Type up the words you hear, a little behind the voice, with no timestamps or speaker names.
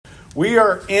We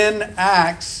are in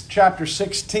Acts chapter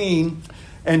 16.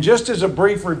 And just as a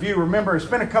brief review, remember, it's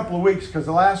been a couple of weeks because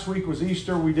the last week was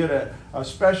Easter. We did a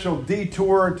special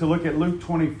detour to look at Luke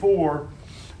 24.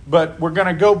 But we're going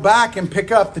to go back and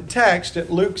pick up the text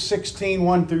at Luke 16,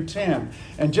 1 through 10.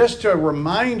 And just to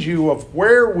remind you of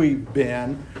where we've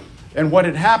been and what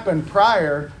had happened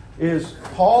prior is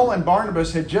Paul and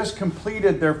Barnabas had just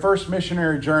completed their first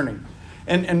missionary journey.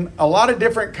 And a lot of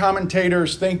different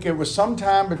commentators think it was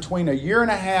sometime between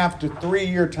 1.5 to 3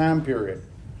 year time period.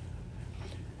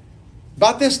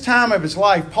 About this time of his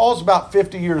life, Paul's about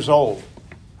 50 years old.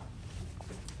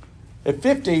 At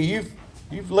 50,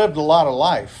 you've lived a lot of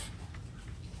life.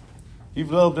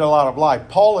 You've lived a lot of life.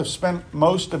 Paul has spent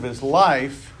most of his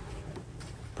life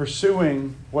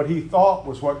pursuing what he thought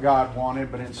was what God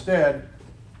wanted, but instead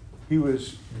he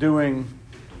was doing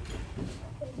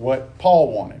what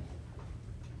Paul wanted.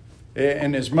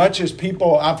 And as much as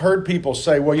I've heard people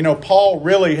say, well, Paul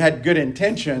really had good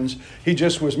intentions, he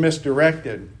just was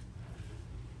misdirected.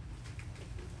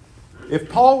 If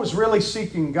Paul was really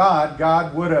seeking God,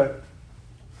 God would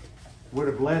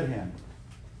have led him.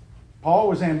 Paul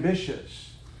was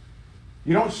ambitious.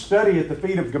 You don't study at the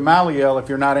feet of Gamaliel if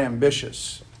you're not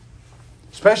ambitious.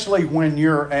 Especially when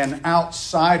you're an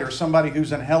outsider, somebody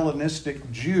who's an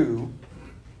Hellenistic Jew.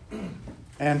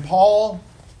 And Paul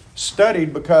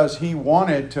studied because he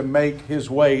wanted to make his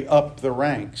way up the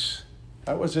ranks.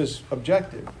 That was his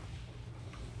objective.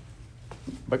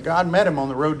 But God met him on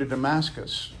the road to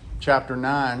Damascus. Chapter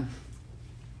 9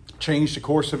 changed the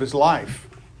course of his life.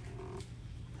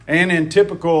 And in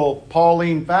typical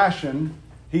Pauline fashion,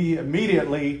 he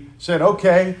immediately said,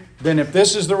 okay, then if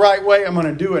this is the right way, I'm going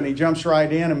to do it. And he jumps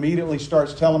right in, immediately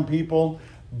starts telling people,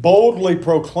 boldly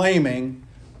proclaiming.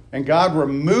 And God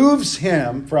removes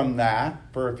him from that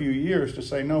for a few years to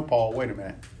say, no, Paul, wait a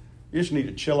minute. You just need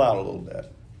to chill out a little bit.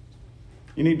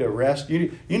 You need to rest.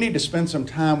 You need to spend some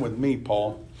time with me,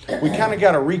 Paul. We kind of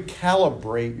got to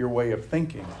recalibrate your way of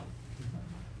thinking.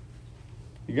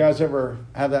 You guys ever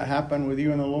have that happen with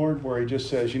you and the Lord where he just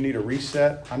says, you need a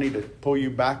reset? I need to pull you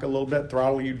back a little bit,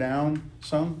 throttle you down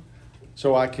some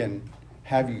so I can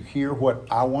have you hear what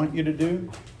I want you to do?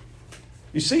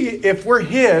 You see, if we're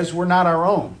his, we're not our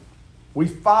own. We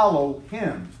follow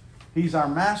him. He's our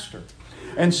master.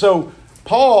 And so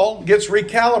Paul gets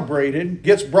recalibrated,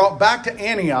 gets brought back to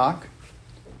Antioch,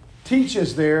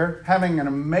 teaches there, having an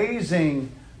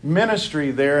amazing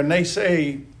ministry there. And they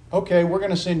say, okay, we're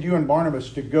going to send you and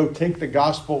Barnabas to go take the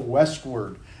gospel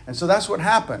westward. And so that's what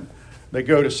happened. They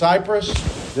go to Cyprus,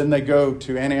 then they go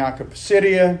to Antioch of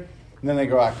Pisidia, then they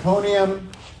go to Iconium,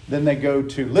 then they go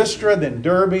to Lystra, then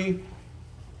Derbe.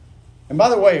 And by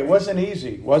the way, it wasn't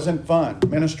easy. It wasn't fun.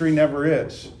 Ministry never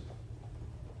is.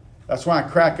 That's why I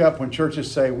crack up when churches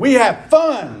say, we have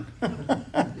fun.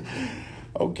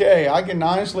 Okay, I can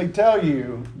honestly tell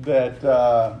you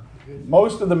that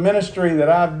most of the ministry that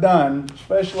I've done,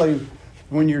 especially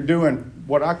when you're doing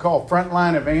what I call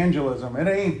frontline evangelism, it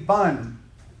ain't fun.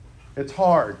 It's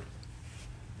hard.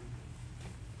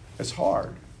 It's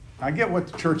hard. I get what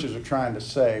the churches are trying to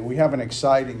say. We have an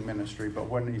exciting ministry, but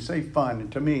when you say fun,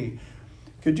 to me,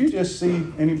 could you just see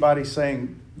anybody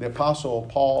saying the Apostle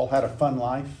Paul had a fun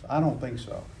life? I don't think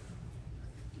so.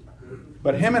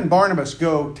 But him and Barnabas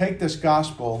go take this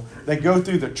gospel. They go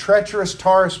through the treacherous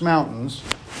Taurus Mountains.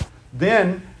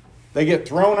 Then they get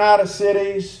thrown out of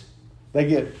cities. They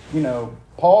get,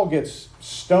 Paul gets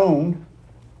stoned.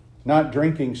 Not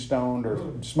drinking stoned or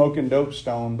smoking dope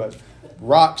stoned, but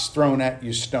rocks thrown at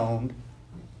you stoned.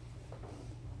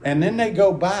 And then they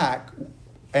go back.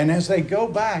 And as they go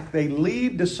back, they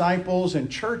lead disciples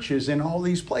and churches in all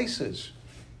these places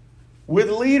with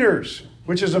leaders,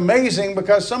 which is amazing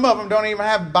because some of them don't even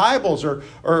have Bibles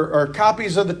or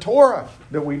copies of the Torah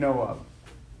that we know of.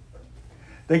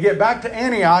 They get back to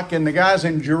Antioch and the guys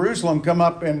in Jerusalem come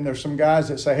up and there's some guys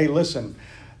that say, hey, listen,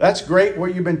 that's great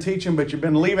what you've been teaching, but you've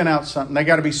been leaving out something. They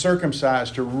got to be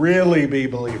circumcised to really be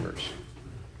believers.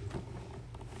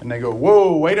 And they go,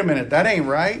 whoa, wait a minute, that ain't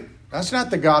right. That's not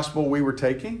the gospel we were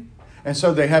taking. And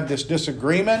so they have this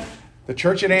disagreement. The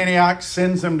church at Antioch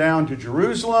sends them down to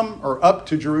Jerusalem, or up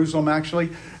to Jerusalem actually.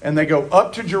 And they go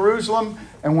up to Jerusalem.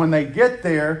 And when they get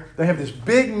there, they have this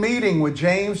big meeting with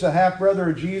James, the half-brother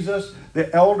of Jesus, the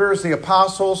elders, the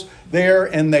apostles there.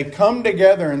 And they come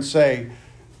together and say,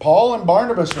 Paul and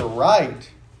Barnabas are right.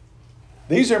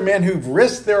 These are men who've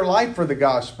risked their life for the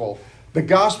gospel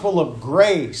of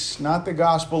grace, not the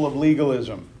gospel of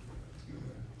legalism.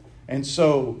 And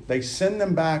so they send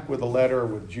them back with a letter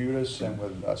with Judas and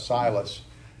with Silas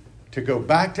to go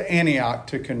back to Antioch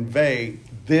to convey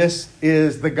this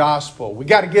is the gospel. We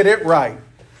got to get it right.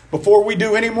 Before we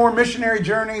do any more missionary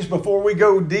journeys, before we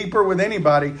go deeper with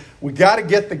anybody, we got to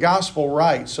get the gospel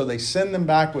right. So they send them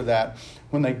back with that.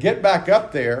 When they get back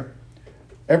up there,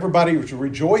 everybody was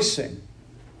rejoicing.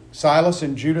 Silas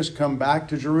and Judas come back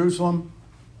to Jerusalem.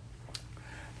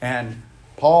 And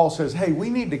Paul says, hey, we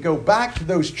need to go back to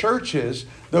those churches,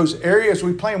 those areas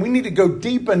we play in. We need to go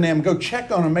deep in them, go check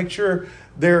on them, make sure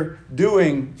they're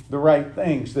doing the right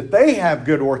things, that they have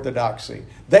good orthodoxy,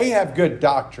 they have good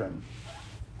doctrine.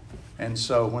 And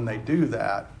so when they do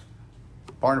that,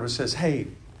 Barnabas says, hey,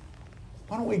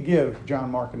 why don't we give John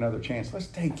Mark another chance? Let's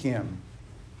take him.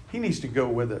 He needs to go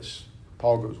with us.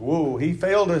 Paul goes, whoa, he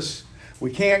failed us. We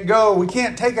can't go. We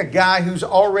can't take a guy who's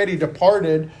already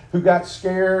departed, who got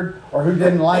scared or who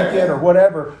didn't like it or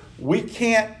whatever. We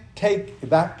can't take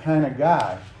that kind of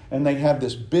guy. And they have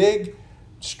this big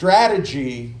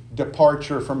strategy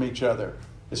departure from each other.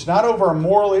 It's not over a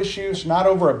moral issue. It's not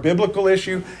over a biblical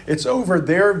issue. It's over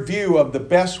their view of the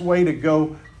best way to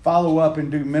go follow up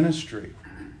and do ministry.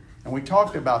 And we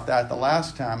talked about that the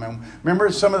last time. And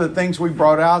remember some of the things we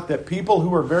brought out, that people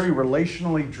who are very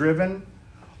relationally driven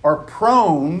are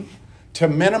prone to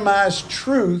minimize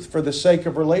truth for the sake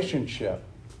of relationship.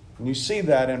 And you see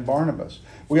that in Barnabas.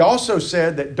 We also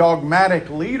said that dogmatic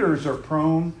leaders are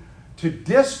prone to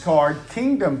discard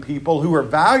kingdom people who are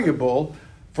valuable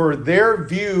for their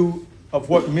view of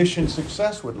what mission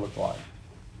success would look like.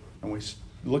 And we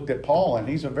looked at Paul, and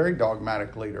he's a very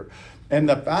dogmatic leader. And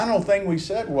the final thing we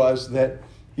said was that,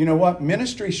 you know what,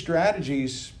 ministry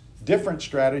strategies, different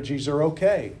strategies are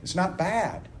okay. It's not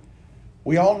bad.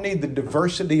 We all need the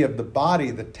diversity of the body,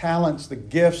 the talents, the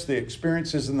gifts, the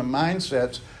experiences, and the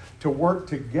mindsets to work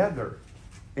together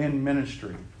in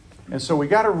ministry. And so we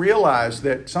got to realize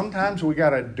that sometimes we got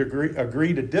to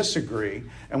agree to disagree,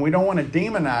 and we don't want to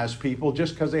demonize people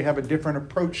just because they have a different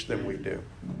approach than we do.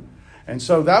 And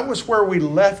so that was where we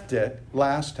left it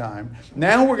last time.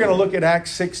 Now we're going to look at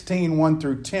Acts 16, 1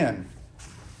 through 10.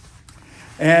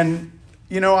 And,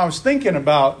 you know, I was thinking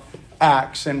about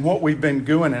Acts and what we've been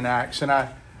doing in Acts, and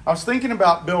I was thinking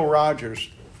about Bill Rogers.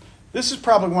 This is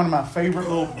probably one of my favorite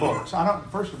little books.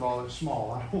 First of all, it's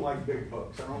small. I don't like big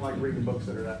books. I don't like reading books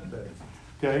that are that big.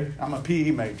 Okay? I'm a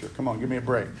PE major. Come on, give me a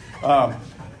break. But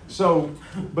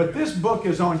this book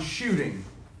is on shooting.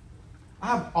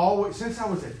 I've always, since I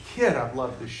was a kid, I've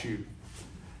loved to shoot.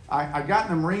 I got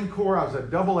in the Marine Corps. I was a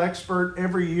double expert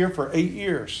every year for 8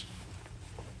 years.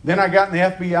 Then I got in the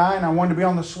FBI and I wanted to be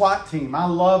on the SWAT team. I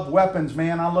love weapons,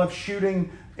 man. I love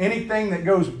shooting anything that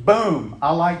goes boom.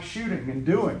 I like shooting and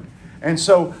doing. And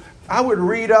so I would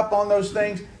read up on those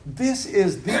things. This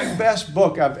is the best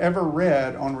book I've ever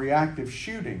read on reactive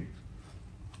shooting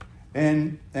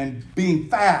and being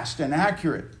fast and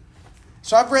accurate.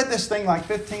 So I've read this thing like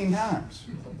 15 times.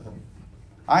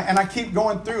 And I keep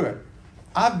going through it.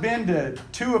 I've been to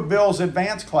 2 of Bill's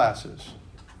advanced classes.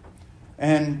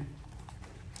 And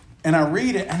I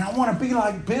read it, and I want to be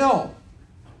like Bill.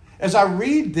 As I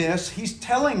read this, he's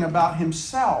telling about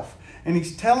himself, and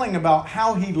he's telling about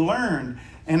how he learned.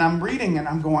 And I'm reading, and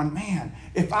I'm going, man,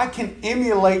 if I can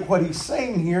emulate what he's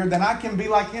saying here, then I can be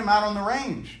like him out on the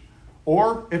range.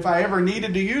 Or if I ever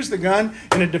needed to use the gun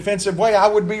in a defensive way, I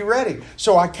would be ready.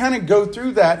 So I kind of go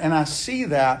through that, and I see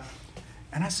that,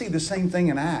 and I see the same thing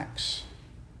in Acts.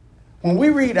 When we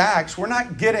read Acts, we're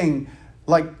not getting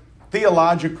like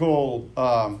theological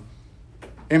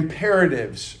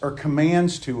imperatives or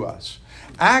commands to us.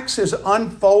 Acts is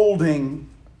unfolding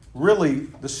really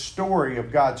the story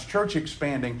of God's church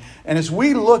expanding. And as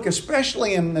we look,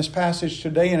 especially in this passage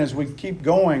today, and as we keep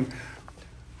going,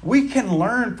 we can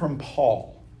learn from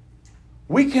Paul.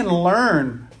 We can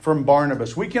learn from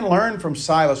Barnabas. We can learn from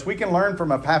Silas. We can learn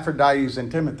from Epaphroditus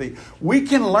and Timothy. We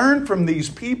can learn from these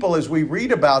people as we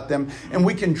read about them, and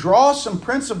we can draw some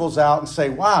principles out and say,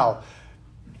 wow,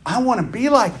 I want to be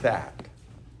like that.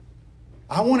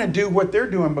 I want to do what they're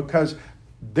doing because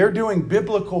they're doing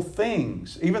biblical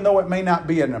things. Even though it may not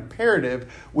be an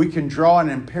imperative, we can draw an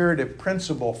imperative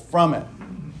principle from it.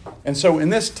 And so in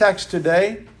this text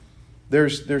today,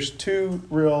 there's 2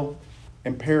 real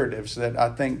imperatives that I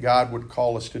think God would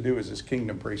call us to do as His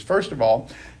kingdom priests. First of all,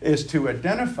 is to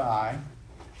identify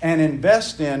and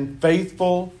invest in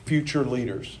faithful future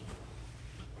leaders.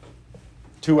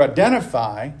 To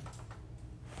identify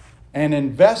and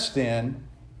invest in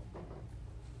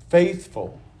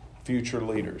faithful future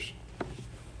leaders.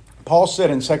 Paul said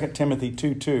in 2 Timothy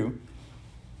 2:2,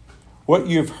 "What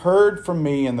you've heard from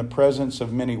me in the presence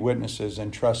of many witnesses,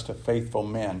 entrust to faithful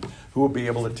men who will be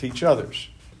able to teach others."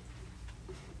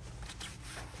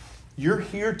 You're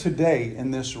here today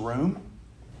in this room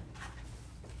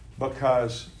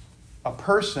because a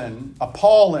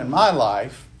Paul in my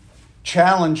life,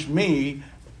 challenged me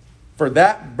for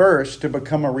that verse to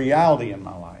become a reality in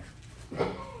my life.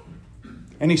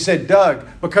 And he said, Doug,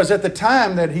 because at the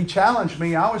time that he challenged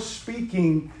me, I was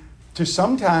speaking to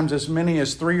sometimes as many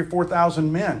as 3,000 or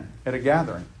 4,000 men at a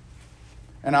gathering.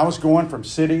 And I was going from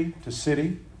city to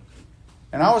city.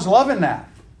 And I was loving that.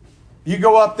 You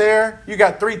go up there, you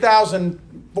got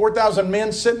 3,000, 4,000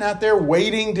 men sitting out there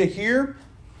waiting to hear.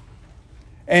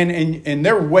 And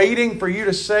they're waiting for you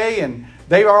to say, and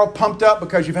they are all pumped up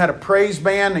because you've had a praise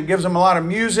band that gives them a lot of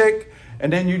music.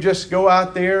 And then you just go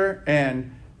out there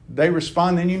and they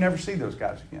respond, then you never see those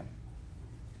guys again.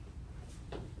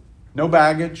 No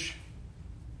baggage.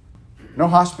 No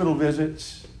hospital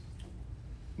visits.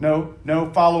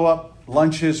 No follow-up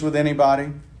lunches with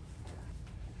anybody.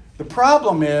 The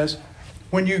problem is,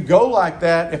 when you go like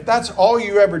that, if that's all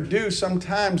you ever do,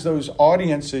 sometimes those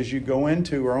audiences you go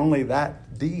into are only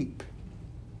that deep.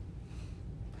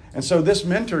 And so this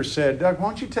mentor said, Doug, why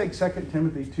don't you take 2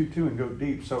 Timothy 2:2 and go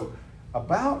deep? So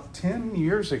about 10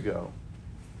 years ago,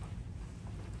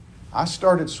 I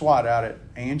started SWAT out at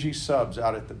Angie Subs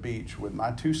out at the beach with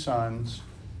my 2 sons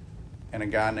and a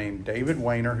guy named David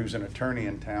Wayner, who's an attorney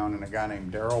in town, and a guy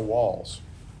named Darrell Walls.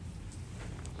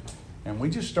 And we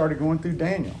just started going through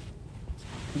Daniel.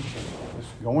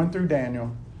 Just going through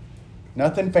Daniel.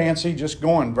 Nothing fancy, just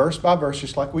going verse by verse,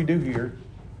 just like we do here.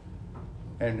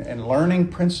 And learning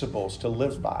principles to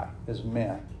live by as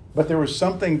men. But there was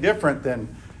something different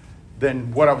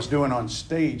than what I was doing on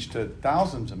stage to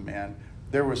thousands of men.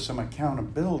 There was some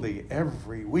accountability.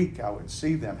 Every week I would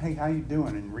see them. Hey, how you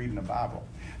doing in reading the Bible?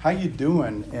 How you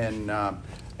doing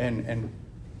in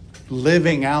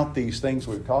living out these things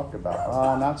we've talked about?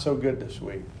 Oh, not so good this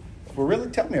week. Well,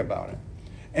 really, tell me about it.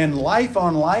 And life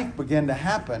on life began to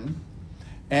happen.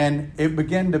 And it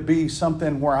began to be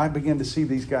something where I began to see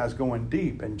these guys going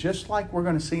deep. And just like we're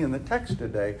going to see in the text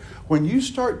today, when you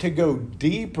start to go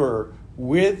deeper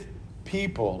with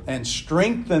people and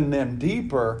strengthen them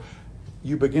deeper,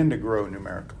 you begin to grow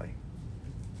numerically.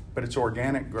 But it's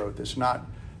organic growth. It's not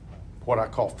what I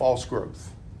call false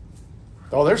growth.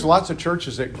 Oh, there's lots of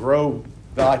churches that grow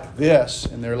like this,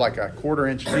 and they're like a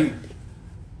 1/4 inch deep.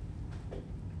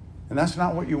 And that's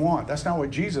not what you want. That's not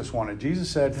what Jesus wanted. Jesus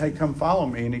said, hey, come follow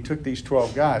me. And he took these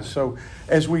 12 guys. So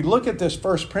as we look at this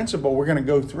first principle, we're going to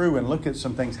go through and look at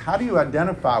some things. How do you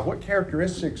identify? What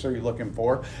characteristics are you looking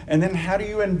for? And then how do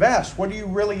you invest? What do you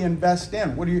really invest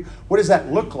in? What does that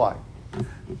look like?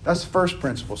 That's the first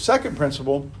principle. Second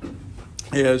principle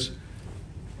is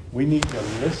we need to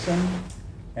listen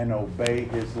and obey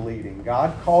his leading.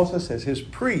 God calls us as his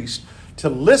priest to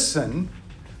listen.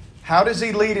 How does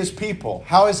he lead his people?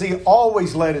 How has he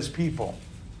always led his people?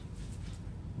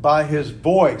 By his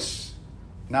voice,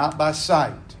 not by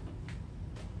sight.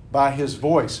 By his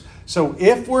voice. So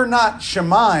if we're not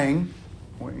shemaing,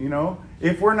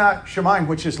 if we're not shemaing,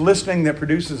 which is listening that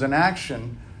produces an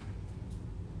action,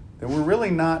 then we're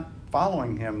really not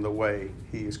following him the way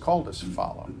he has called us to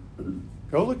follow.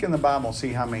 Go look in the Bible and see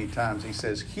how many times he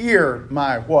says, hear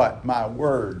my what? My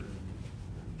word.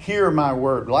 Hear my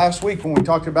word. Last week when we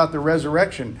talked about the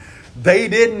resurrection, they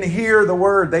didn't hear the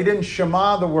word. They didn't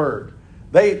shema the word.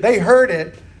 They heard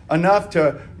it enough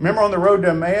to, remember on the road to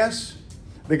Emmaus?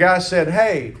 The guy said,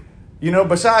 hey,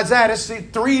 besides that, it's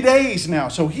 3 days now.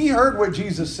 So he heard what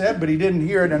Jesus said, but he didn't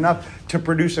hear it enough to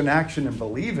produce an action and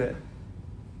believe it.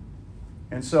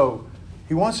 And so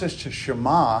he wants us to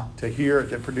shema, to hear it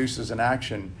that produces an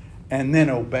action, and then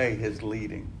obey his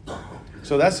leading.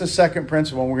 So that's the second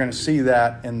principle, and we're going to see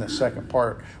that in the second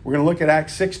part. We're going to look at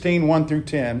Acts 16, 1 through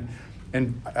 10,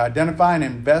 and identify and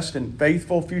invest in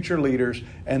faithful future leaders,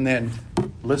 and then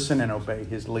listen and obey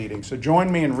his leading. So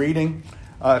join me in reading.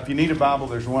 If you need a Bible,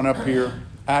 there's one up here.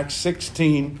 Acts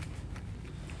 16,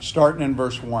 starting in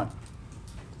verse 1.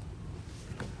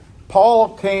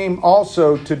 Paul came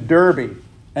also to Derbe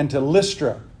and to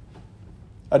Lystra.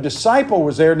 A disciple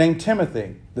was there named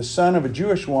Timothy, the son of a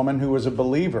Jewish woman who was a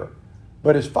believer,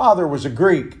 but his father was a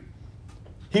Greek.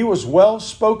 He was well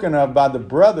spoken of by the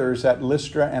brothers at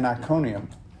Lystra and Iconium.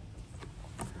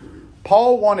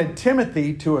 Paul wanted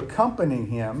Timothy to accompany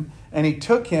him, and he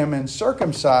took him and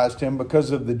circumcised him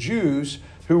because of the Jews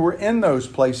who were in those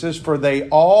places, for they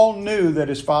all knew that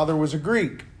his father was a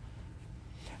Greek.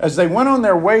 As they went on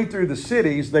their way through the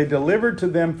cities, they delivered to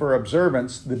them for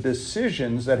observance the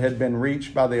decisions that had been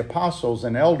reached by the apostles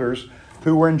and elders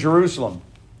who were in Jerusalem.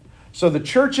 So the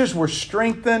churches were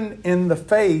strengthened in the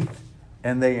faith,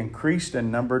 and they increased in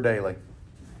number daily.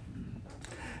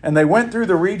 And they went through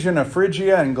the region of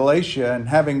Phrygia and Galatia, and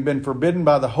having been forbidden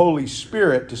by the Holy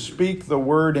Spirit to speak the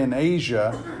word in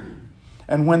Asia,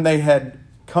 and when they had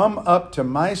come up to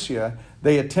Mysia,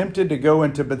 They attempted to go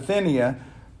into Bithynia,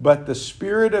 but the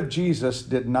Spirit of Jesus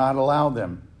did not allow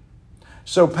them.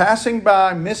 So passing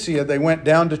by Mysia, they went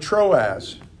down to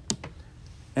Troas.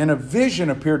 And a vision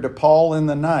appeared to Paul in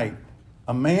the night.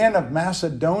 A man of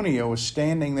Macedonia was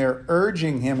standing there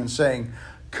urging him and saying,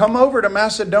 "Come over to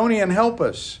Macedonia and help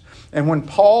us." And when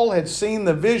Paul had seen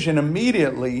the vision,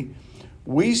 immediately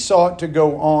we sought to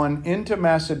go on into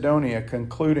Macedonia,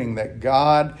 concluding that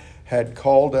God had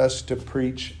called us to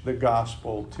preach the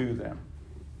gospel to them.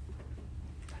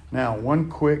 Now, one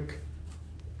quick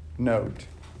note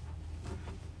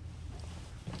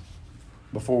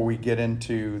before we get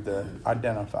into the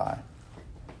identify. It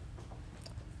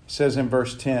says in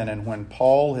verse 10, and when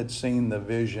Paul had seen the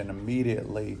vision,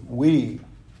 immediately we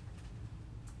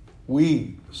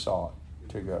sought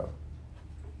to go.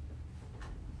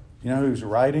 You know who's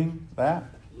writing that?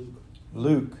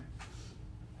 Luke,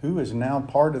 who is now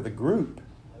part of the group.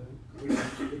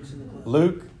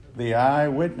 Luke, the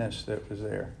eyewitness that was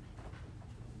there.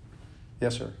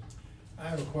 Yes, sir. I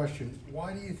have a question.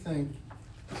 Why do you think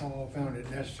Paul found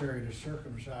it necessary to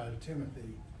circumcise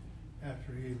Timothy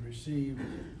after he had received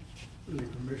the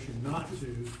permission not to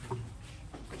from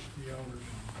the elders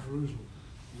in Jerusalem?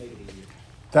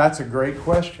 That's a great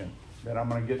question that I'm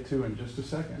going to get to in just a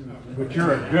second. But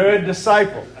you're a good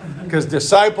disciple, because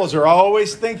disciples are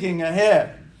always thinking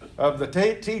ahead of the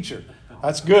teacher.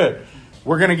 That's good.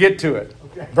 We're going to get to it.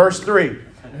 Verse 3.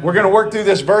 We're going to work through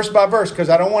this verse by verse because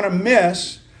I don't want to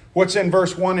miss what's in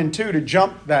verse 1 and 2 to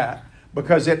jump that,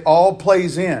 because it all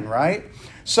plays in, right?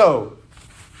 So,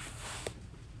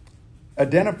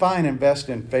 identify and invest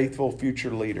in faithful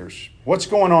future leaders. What's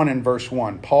going on in verse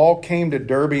 1? Paul came to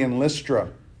Derbe and Lystra.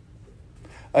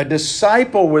 A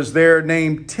disciple was there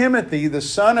named Timothy, the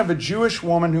son of a Jewish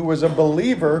woman who was a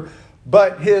believer,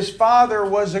 but his father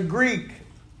was a Greek.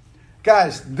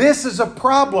 Guys, this is a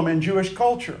problem in Jewish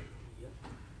culture.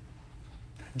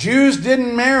 Jews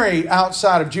didn't marry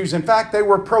outside of Jews. In fact, they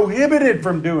were prohibited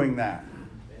from doing that.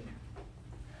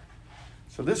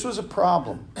 So this was a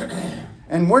problem.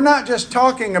 And we're not just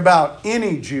talking about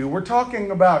any Jew. We're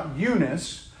talking about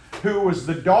Eunice, who was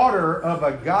the daughter of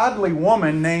a godly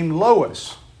woman named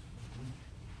Lois.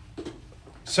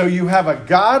 So you have a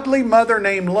godly mother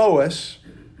named Lois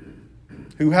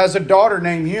who has a daughter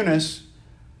named Eunice.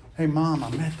 Hey, Mom, I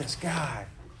met this guy.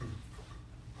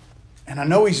 And I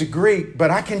know he's a Greek,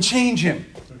 but I can change him.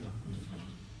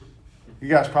 You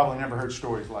guys probably never heard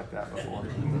stories like that before.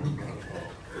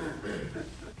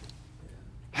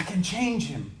 I can change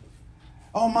him.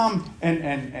 Oh, Mom.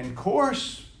 And of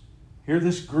course, here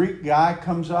this Greek guy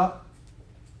comes up.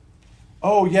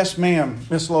 Oh, yes, ma'am,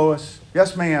 Miss Lois.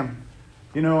 Yes, ma'am.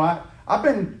 You know, I've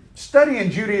been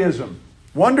studying Judaism,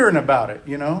 wondering about it,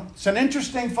 you know. It's an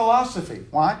interesting philosophy.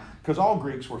 Why? Because all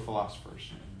Greeks were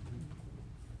philosophers.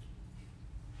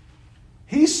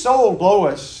 He sold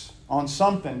Lois on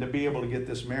something to be able to get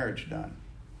this marriage done.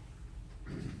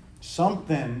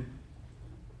 Something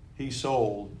he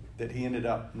sold that he ended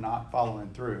up not following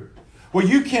through. Well,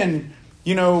 you can,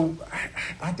 you know,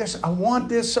 I want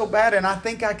this so bad and I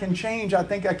think I can change. I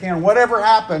think I can. Whatever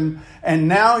happened, and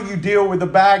now you deal with the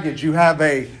baggage. You have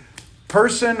a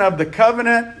person of the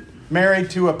covenant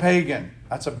married to a pagan.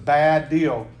 That's a bad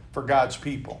deal for God's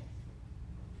people.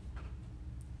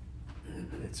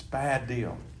 It's a bad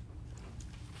deal.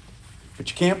 But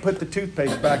you can't put the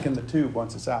toothpaste back in the tube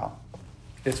once it's out.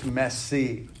 It's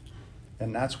messy.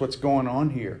 And that's what's going on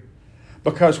here.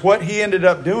 Because what he ended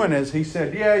up doing is he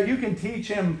said, yeah, you can teach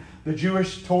him the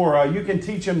Jewish Torah. You can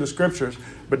teach him the scriptures.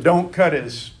 But don't cut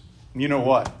his, you know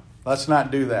what? Let's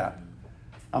not do that.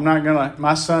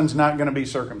 My son's not going to be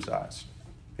circumcised.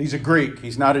 He's a Greek.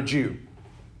 He's not a Jew.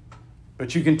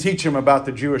 But you can teach him about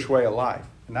the Jewish way of life.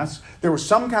 And there was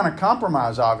some kind of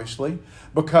compromise, obviously,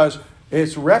 because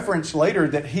it's referenced later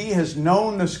that he has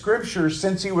known the scriptures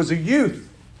since he was a youth.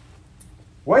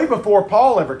 Way before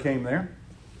Paul ever came there.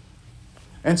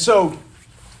 And so,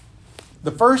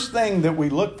 the first thing that we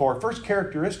look for, first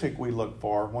characteristic we look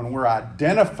for when we're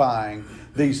identifying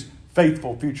these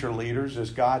faithful future leaders is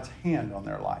God's hand on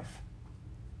their life.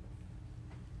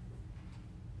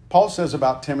 Paul says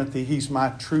about Timothy, he's my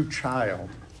true child.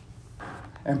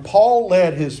 And Paul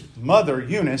led his mother,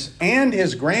 Eunice, and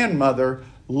his grandmother,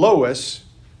 Lois,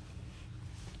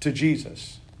 to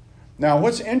Jesus. Now,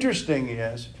 what's interesting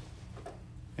is,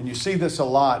 and you see this a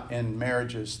lot in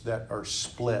marriages that are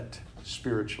split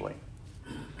spiritually.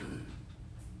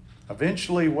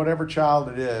 Eventually, whatever child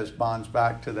it is bonds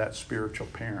back to that spiritual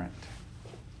parent.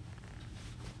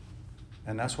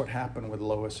 And that's what happened with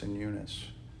Lois and Eunice,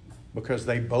 because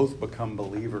they both become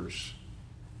believers,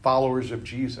 followers of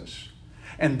Jesus.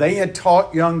 And they had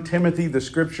taught young Timothy the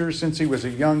Scriptures since he was a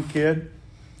young kid.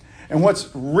 And what's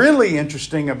really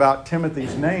interesting about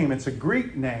Timothy's name, it's a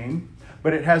Greek name,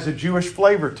 but it has a Jewish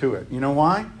flavor to it. You know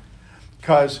why?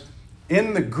 Because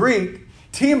in the Greek,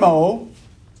 Timo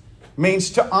means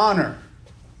to honor.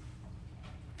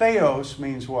 Theos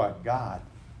means what? God.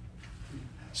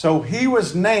 So he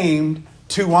was named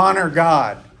to honor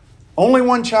God. Only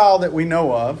one child that we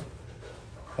know of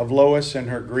Lois and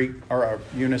her Greek, or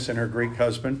Eunice and her Greek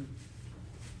husband.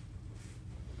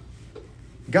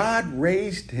 God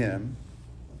raised him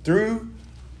through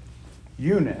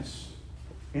Eunice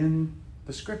in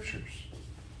the Scriptures.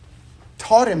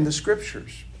 Taught him the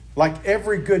Scriptures like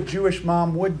every good Jewish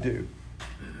mom would do.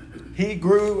 He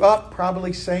grew up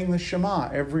probably saying the Shema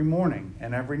every morning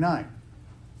and every night.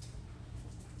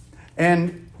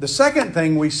 And the second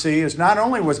thing we see is not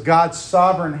only was God's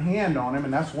sovereign hand on him,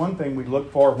 and that's one thing we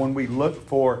look for when we look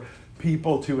for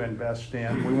people to invest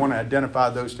in. We want to identify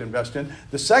those to invest in.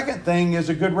 The second thing is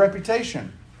a good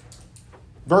reputation.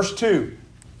 Verse 2.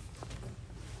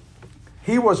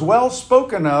 He was well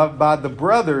spoken of by the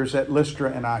brothers at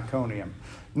Lystra and Iconium.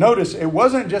 Notice, it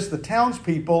wasn't just the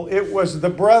townspeople, it was the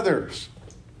brothers.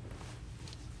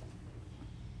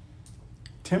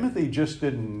 Timothy just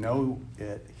didn't know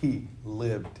it, he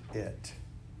lived it.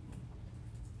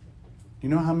 You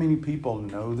know how many people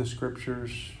know the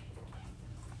Scriptures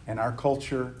in our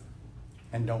culture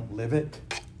and don't live it?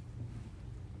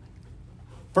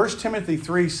 1 Timothy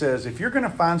 3 says, if you're going to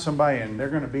find somebody and they're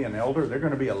going to be an elder, they're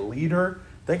going to be a leader,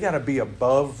 they got to be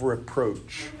above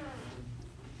reproach.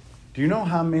 Do you know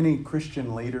how many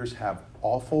Christian leaders have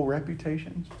awful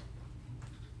reputations?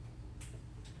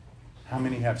 How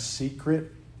many have secret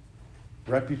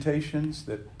reputations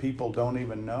that people don't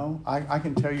even know? I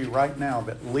can tell you right now of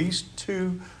at least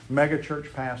 2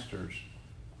 megachurch pastors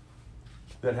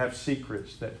that have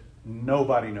secrets that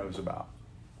nobody knows about.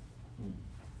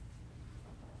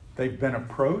 They've been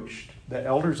approached. The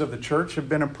elders of the church have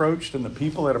been approached, and the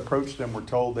people that approached them were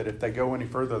told that if they go any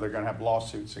further, they're going to have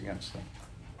lawsuits against them.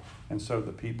 And so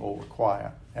the people were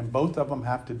quiet. And both of them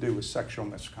have to do with sexual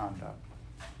misconduct.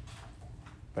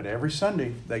 But every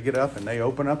Sunday, they get up and they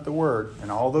open up the Word,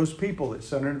 and all those people that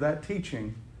sit under that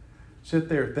teaching sit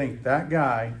there and think that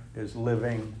guy is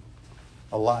living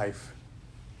a life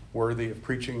worthy of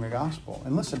preaching the gospel.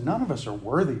 And listen, none of us are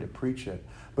worthy to preach it,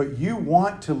 but you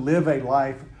want to live a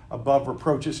life above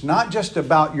reproach. It's not just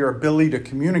about your ability to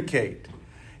communicate.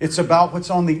 It's about what's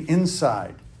on the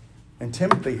inside. And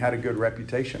Timothy had a good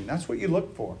reputation. That's what you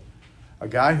look for. A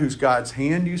guy who's God's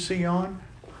hand you see on.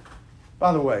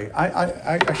 By the way,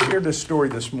 I shared this story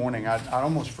this morning. I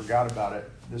almost forgot about it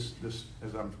this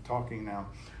as I'm talking now.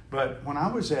 But when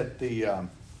I was at the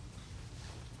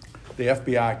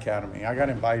FBI Academy, I got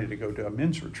invited to go to a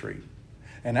men's retreat.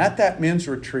 And at that men's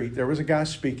retreat, there was a guy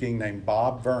speaking named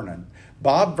Bob Vernon.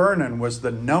 Bob Vernon was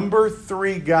the number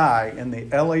 3 guy in the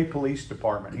LA Police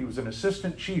Department. He was an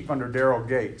assistant chief under Daryl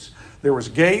Gates. There was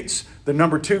Gates, the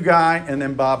number 2 guy, and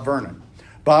then Bob Vernon.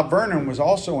 Bob Vernon was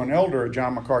also an elder at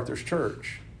John MacArthur's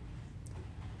church.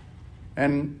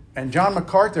 And John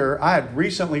MacArthur, I had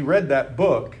recently read that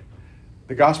book,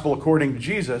 The Gospel According to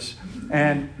Jesus.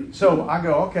 And so I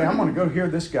go, okay, I'm going to go hear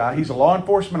this guy. He's a law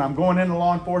enforcement. I'm going into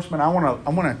law enforcement. I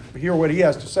want to hear what he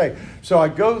has to say. So I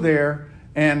go there,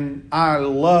 and I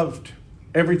loved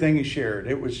everything he shared.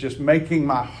 It was just making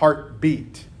my heart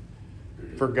beat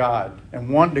for God and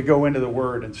wanting to go into the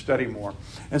Word and study more.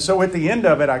 And so at the end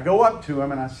of it, I go up to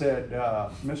him and I said,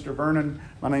 Mr. Vernon,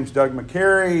 my name's Doug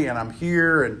McCary, and I'm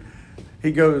here. And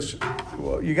he goes,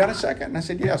 well, you got a second? And I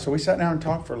said, yeah. So we sat down and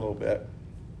talked for a little bit.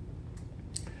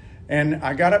 And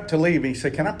I got up to leave. He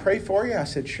said, can I pray for you? I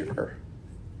said, sure.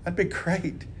 That'd be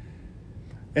great.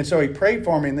 And so he prayed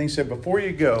for me, and then he said, before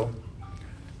you go,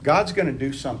 God's going to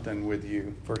do something with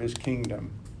you for His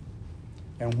kingdom.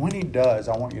 And when He does,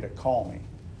 I want you to call me.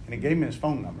 And he gave me his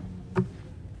phone number.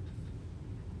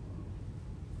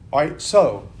 All right,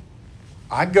 so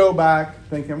I go back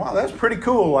thinking, wow, that's pretty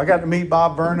cool. I got to meet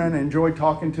Bob Vernon and enjoy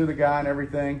talking to the guy and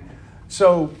everything.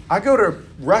 So I go to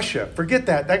Russia. Forget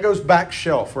that. That goes back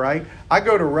shelf, right? I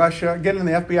go to Russia, get in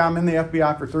the FBI. I'm in the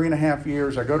FBI for 3.5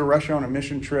 years. I go to Russia on a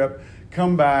mission trip,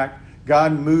 come back.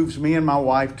 God moves me and my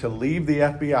wife to leave the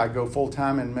FBI, go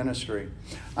full-time in ministry.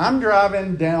 I'm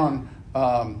driving down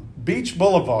Beach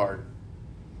Boulevard,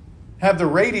 have the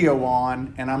radio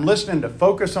on, and I'm listening to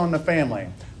Focus on the Family.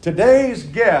 Today's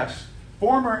guest,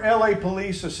 former LA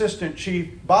Police Assistant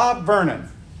Chief Bob Vernon.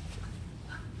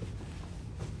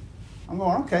 I'm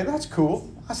going, okay, that's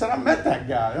cool. I said, I met that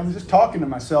guy. I'm just talking to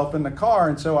myself in the car.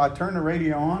 And so I turn the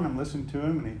radio on. I'm listening to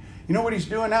him. And you know what he's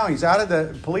doing now? He's out of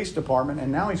the police department.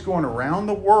 And now he's going around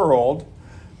the world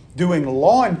doing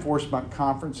law enforcement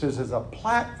conferences as a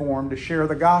platform to share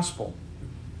the gospel.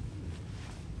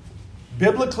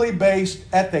 Biblically based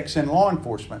ethics in law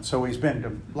enforcement. So he's been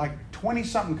to like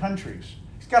 20-something countries.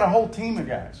 He's got a whole team of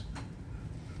guys.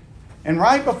 And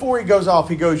right before he goes off,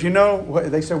 he goes,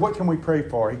 they said, what can we pray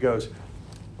for? He goes,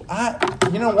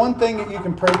 one thing that you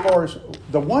can pray for is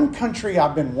the one country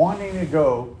I've been wanting to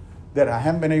go that I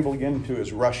haven't been able to get into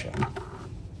is Russia.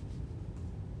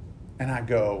 And I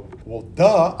go, well,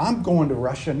 duh, I'm going to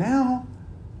Russia now.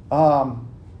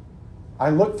 I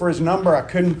looked for his number. I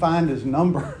couldn't find his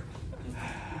number.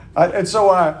 And so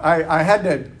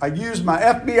I used my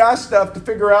FBI stuff to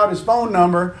figure out his phone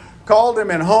number, called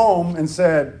him at home and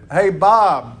said, hey,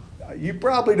 Bob, you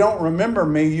probably don't remember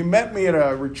me. You met me at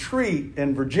a retreat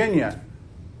in Virginia.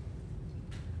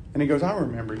 And he goes, I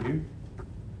remember you.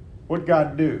 What'd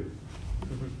God do?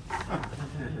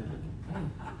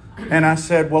 And I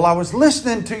said, well, I was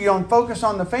listening to you on Focus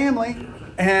on the Family,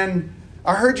 and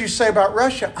I heard you say about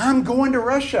Russia. I'm going to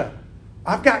Russia.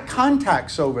 I've got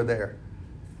contacts over there.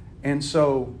 And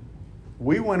so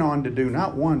we went on to do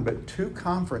not one, but 2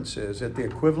 conferences at the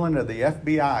equivalent of the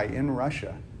FBI in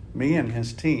Russia. Me and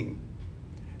his team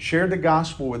shared the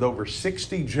gospel with over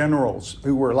 60 generals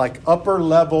who were like upper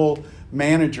level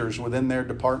managers within their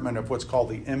department of what's called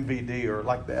the MVD, or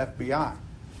like the FBI.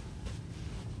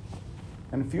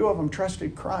 And a few of them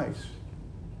trusted Christ.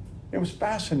 It was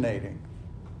fascinating.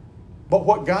 But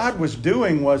what God was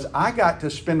doing was I got to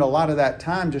spend a lot of that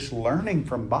time just learning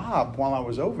from Bob while I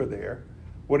was over there,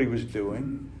 what he was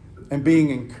doing, and being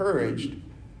encouraged.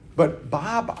 But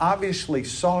Bob obviously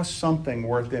saw something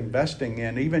worth investing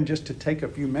in, even just to take a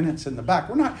few minutes in the back.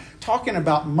 We're not talking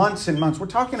about months and months. We're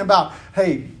talking about,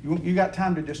 hey, you got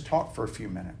time to just talk for a few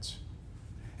minutes.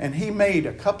 And he made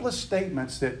a couple of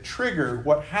statements that triggered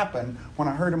what happened when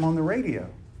I heard him on the radio.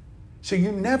 So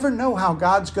you never know how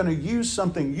God's going to use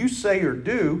something you say or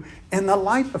do in the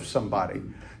life of somebody.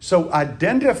 So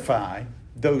identify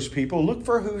those people. Look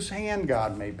for whose hand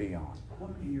God may be on. How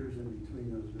many years in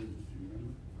between those visits, do you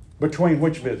remember? Between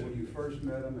which visits? When you first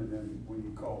met him and then when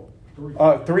you called?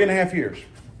 3.5 years.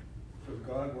 So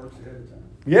God works ahead of time.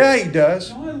 Yeah, he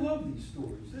does. No, I love these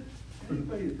stories.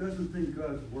 Anybody that doesn't think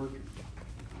God's working,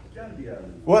 got to be out of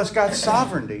it. Well, it's God's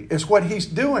sovereignty. It's what he's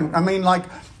doing. I mean,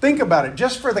 like, think about it.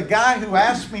 Just for the guy who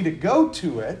asked me to go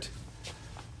to it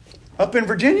up in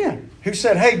Virginia, who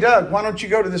said, hey, Doug, why don't you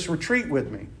go to this retreat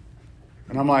with me?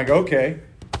 And I'm like, okay,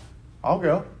 I'll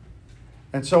go.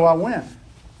 And so I went.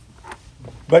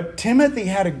 But Timothy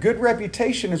had a good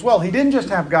reputation as well. He didn't just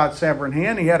have God's sovereign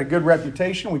hand. He had a good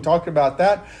reputation. We talked about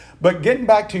that. But getting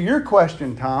back to your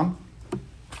question, Tom,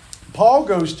 Paul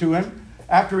goes to him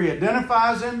after he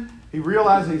identifies him. He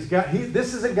realizes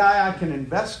this is a guy I can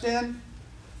invest in.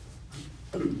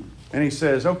 And he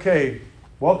says, okay,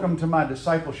 welcome to my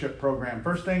discipleship program.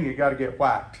 First thing, you got to get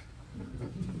whacked.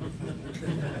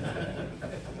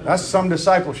 That's some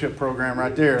discipleship program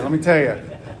right there. Let me tell you.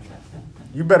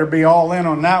 You better be all in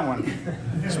on that one.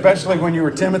 Especially when you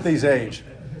were Timothy's age.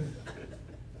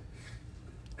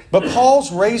 But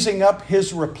Paul's raising up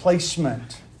his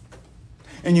replacement.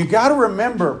 And you got to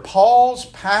remember, Paul's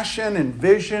passion and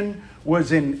vision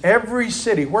was in every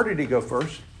city. Where did he go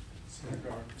first?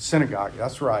 Synagogue,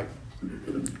 that's right.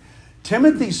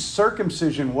 Timothy's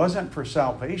circumcision wasn't for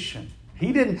salvation.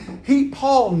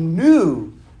 Paul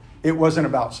knew it wasn't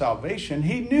about salvation.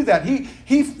 He knew that.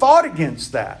 He fought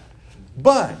against that.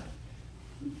 But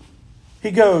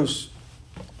he goes,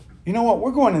 you know what?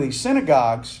 We're going to these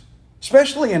synagogues,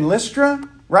 especially in Lystra,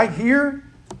 right here,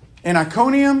 in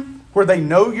Iconium, where they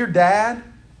know your dad.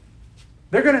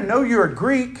 They're going to know you're a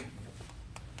Greek.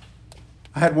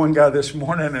 I had one guy this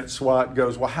morning at SWAT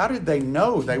goes, well, how did they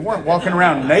know? They weren't walking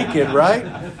around naked, right?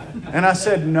 And I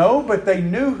said, no, but they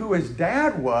knew who his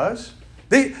dad was.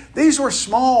 These were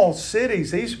small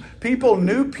cities. These people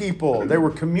knew people. They were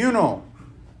communal.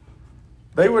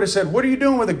 They would have said, what are you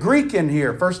doing with a Greek in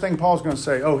here? First thing Paul's going to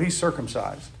say, oh, he's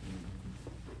circumcised.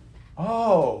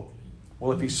 Oh,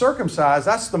 well, if he's circumcised,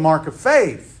 that's the mark of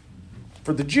faith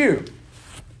for the Jew.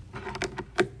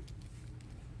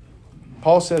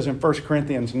 Paul says in 1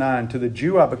 Corinthians 9, to the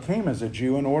Jew I became as a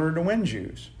Jew in order to win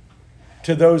Jews.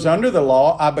 To those under the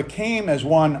law, I became as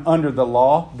one under the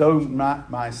law, though not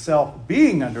myself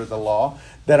being under the law,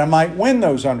 that I might win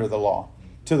those under the law.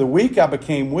 To the weak I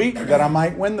became weak, that I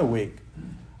might win the weak.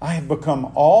 I have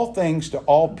become all things to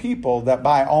all people, that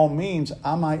by all means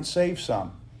I might save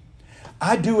some.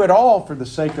 I do it all for the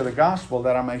sake of the gospel,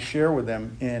 that I may share with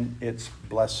them in its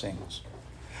blessings.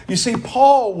 You see,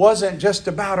 Paul wasn't just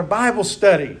about a Bible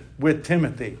study with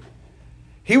Timothy.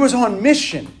 He was on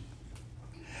mission.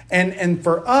 And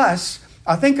for us,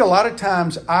 I think a lot of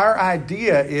times our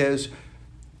idea is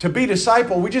to be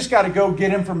disciple, we just got to go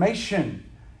get information.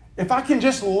 If I can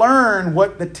just learn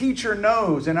what the teacher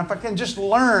knows, and if I can just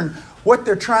learn what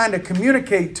they're trying to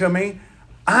communicate to me,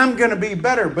 I'm going to be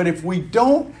better. But if we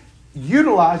don't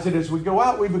utilize it as we go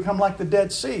out, we become like the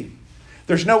Dead Sea.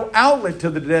 There's no outlet to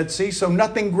the Dead Sea, so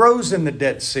nothing grows in the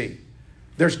Dead Sea.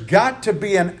 There's got to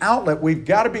be an outlet. We've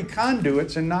got to be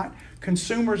conduits and not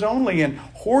consumers only and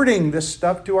hoarding this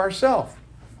stuff to ourselves.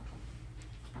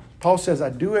 Paul says, I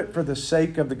do it for the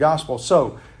sake of the gospel.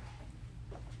 So,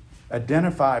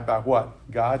 identified by what?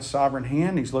 God's sovereign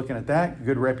hand. He's looking at that.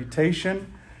 Good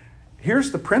reputation.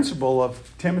 Here's the principle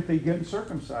of Timothy getting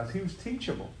circumcised. He was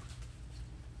teachable.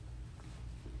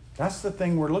 That's the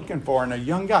thing we're looking for in a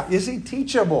young guy. Is he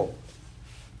teachable?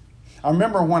 I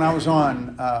remember when I was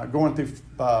going through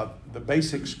the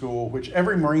basic school, which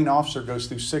every Marine officer goes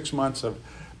through 6 months of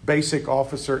basic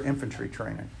officer infantry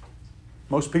training.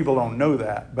 Most people don't know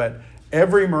that, but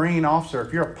every Marine officer,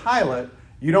 if you're a pilot,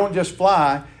 you don't just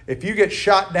fly. If you get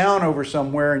shot down over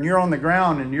somewhere and you're on the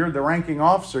ground and you're the ranking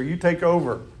officer, you take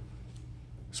over,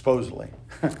 supposedly.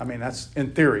 I mean, that's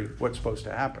in theory what's supposed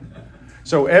to happen.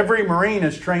 So every Marine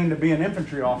is trained to be an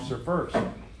infantry officer first.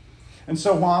 And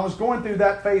so while I was going through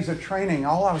that phase of training,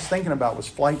 all I was thinking about was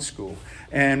flight school.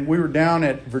 And we were down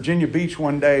at Virginia Beach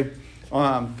one day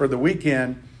for the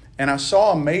weekend, and I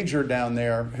saw a major down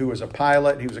there who was a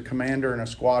pilot. He was a commander in a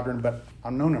squadron, but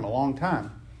I've known him a long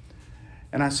time.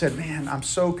 And I said, man, I'm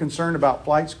so concerned about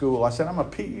flight school. I said, I'm a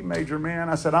PE major, man.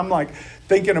 I said, I'm like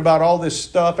thinking about all this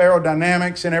stuff,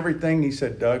 aerodynamics and everything. He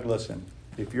said, Doug, listen,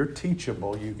 if you're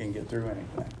teachable, you can get through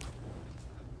anything.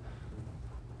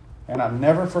 And I've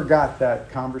never forgot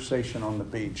that conversation on the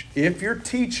beach. If you're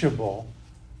teachable,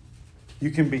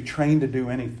 you can be trained to do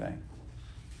anything.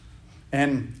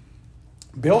 And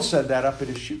Bill said that up at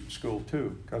his shooting school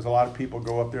too, because a lot of people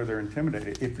go up there, they're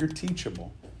intimidated. If you're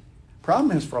teachable.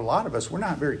 Problem is, for a lot of us, we're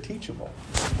not very teachable.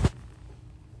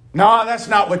 No, that's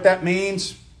not what that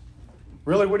means.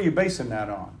 Really, what are you basing that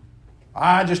on?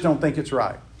 I just don't think it's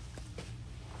right.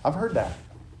 I've heard that.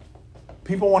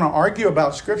 People want to argue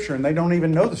about Scripture and they don't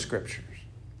even know the Scriptures.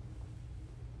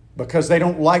 Because they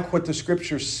don't like what the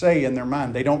Scriptures say in their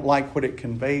mind. They don't like what it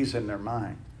conveys in their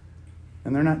mind.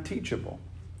 And they're not teachable.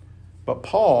 But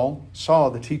Paul saw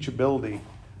the teachability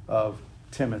of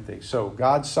Timothy. So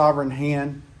God's sovereign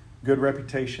hand, good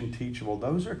reputation, teachable.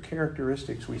 Those are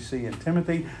characteristics we see in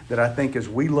Timothy that I think as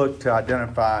we look to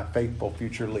identify faithful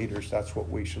future leaders, that's what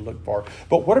we should look for.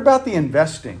 But what about the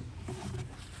investing?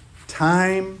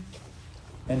 Time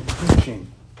and teaching.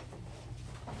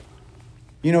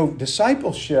 You know,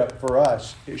 discipleship for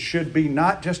us, it should be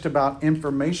not just about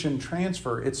information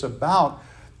transfer. It's about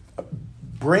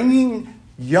bringing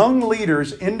young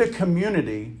leaders into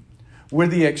community with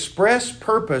the express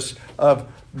purpose of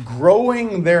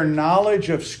growing their knowledge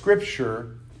of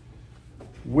Scripture,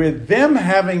 with them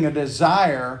having a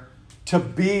desire to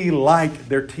be like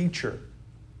their teacher.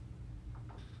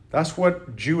 That's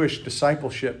what Jewish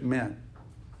discipleship meant.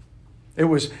 It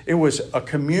was a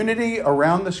community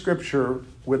around the Scripture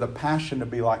with a passion to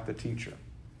be like the teacher,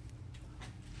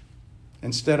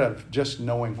 instead of just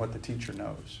knowing what the teacher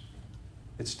knows.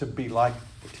 It's to be like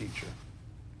the teacher.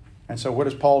 And so what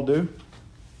does Paul do?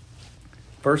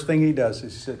 First thing he does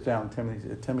is sit down,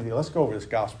 Timothy, let's go over this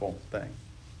gospel thing.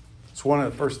 It's one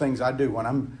of the first things I do when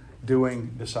I'm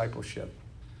doing discipleship.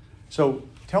 So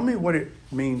tell me what it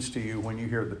means to you when you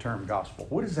hear the term gospel.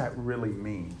 What does that really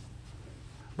mean?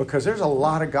 Because there's a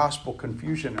lot of gospel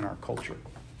confusion in our culture.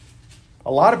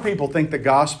 A lot of people think the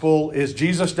gospel is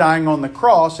Jesus dying on the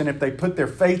cross, and if they put their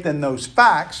faith in those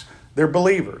facts, they're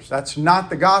believers. That's not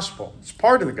the gospel. It's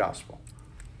part of the gospel.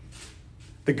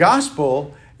 The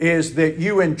gospel is that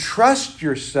you entrust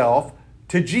yourself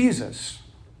to Jesus.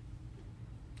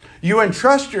 You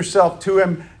entrust yourself to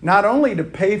Him not only to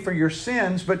pay for your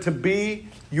sins, but to be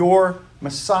your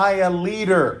Messiah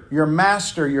leader, your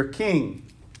master, your king.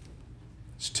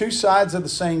 It's two sides of the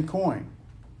same coin.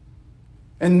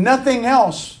 And nothing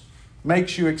else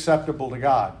makes you acceptable to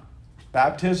God.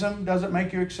 Baptism doesn't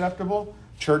make you acceptable.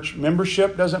 Church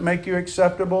membership doesn't make you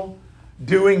acceptable.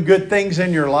 Doing good things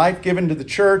in your life, giving to the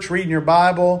church, reading your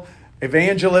Bible,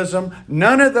 evangelism.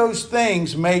 None of those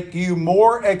things make you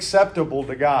more acceptable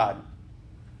to God.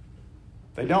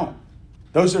 They don't.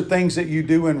 Those are things that you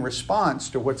do in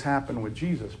response to what's happened with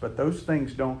Jesus. But those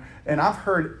things don't. And I've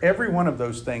heard every one of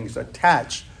those things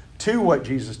attached to what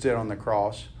Jesus did on the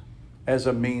cross as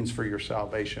a means for your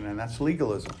salvation, and that's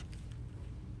legalism.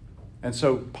 And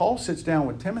so Paul sits down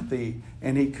with Timothy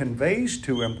and he conveys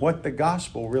to him what the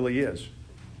gospel really is.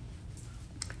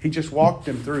 He just walked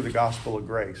him through the gospel of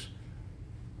grace.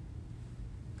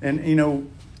 And, you know,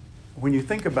 when you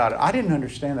think about it, I didn't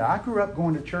understand that. I grew up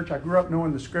going to church. I grew up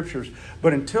knowing the scriptures.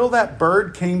 But until that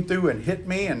bird came through and hit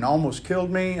me and almost killed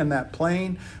me in that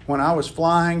plane when I was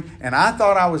flying, and I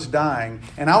thought I was dying,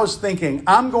 and I was thinking,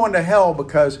 I'm going to hell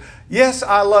because, yes,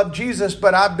 I love Jesus,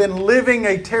 but I've been living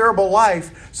a terrible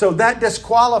life, so that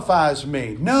disqualifies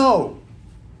me. No,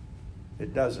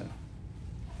 it doesn't.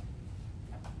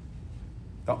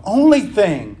 The only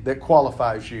thing that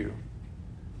qualifies you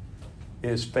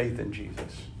is faith in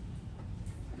Jesus.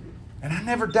 And I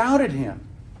never doubted him.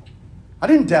 I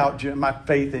didn't doubt my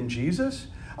faith in Jesus.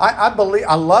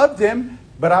 I loved him,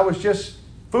 but I was just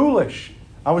foolish.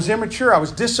 I was immature. I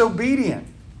was disobedient.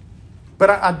 But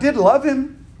I did love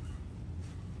him.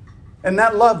 And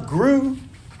that love grew.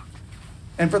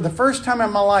 And for the first time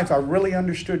in my life, I really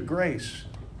understood grace.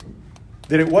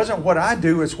 That it wasn't what I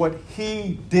do, it's what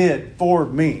he did for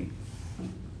me.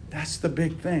 That's the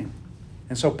big thing.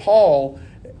 And so Paul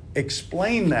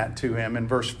explained that to him in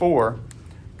verse 4,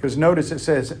 because notice it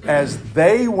says, as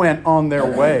they went on their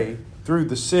way through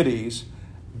the cities,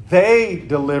 they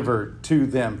delivered to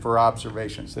them for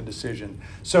observations, the decision.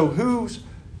 So who's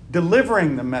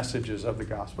delivering the messages of the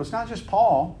gospel? It's not just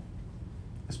Paul.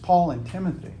 It's Paul and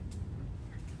Timothy.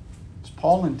 It's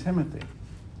Paul and Timothy.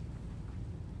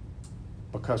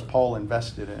 Because Paul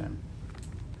invested in him.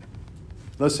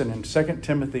 Listen, in 2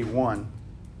 Timothy 1,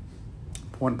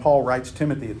 when Paul writes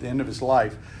Timothy at the end of his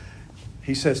life,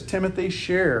 he says, Timothy,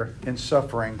 share in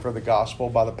suffering for the gospel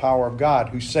by the power of God,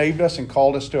 who saved us and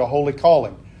called us to a holy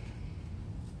calling.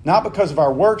 Not because of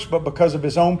our works, but because of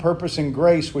his own purpose and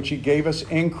grace, which he gave us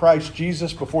in Christ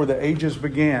Jesus before the ages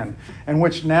began, and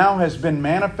which now has been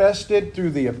manifested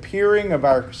through the appearing of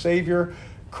our Savior,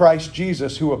 Christ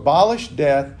Jesus, who abolished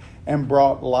death and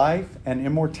brought life and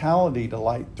immortality to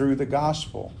light through the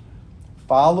gospel.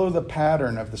 Follow the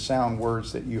pattern of the sound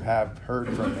words that you have heard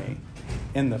from me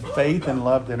in the faith and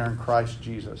love that are in Christ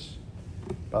Jesus.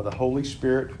 By the Holy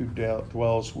Spirit who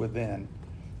dwells within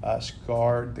us,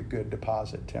 guard the good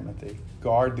deposit, Timothy.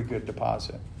 Guard the good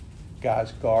deposit.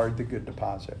 Guys, guard the good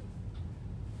deposit.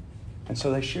 And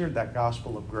so they shared that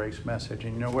gospel of grace message.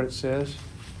 And you know what it says?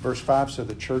 Verse 5, so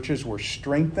the churches were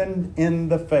strengthened in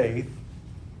the faith.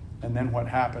 And then what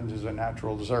happens is a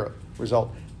natural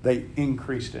result. They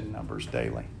increased in numbers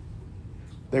daily.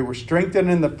 They were strengthened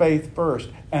in the faith first,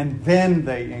 and then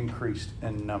they increased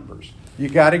in numbers. You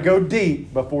got to go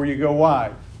deep before you go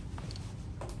wide.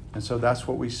 And so that's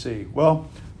what we see. Well,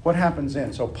 what happens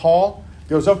then? So Paul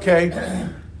goes, okay,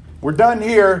 we're done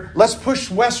here. Let's push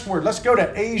westward. Let's go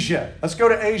to Asia. Let's go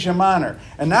to Asia Minor.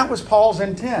 And that was Paul's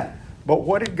intent. But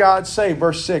what did God say?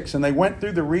 Verse 6, and they went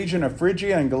through the region of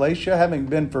Phrygia and Galatia, having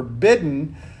been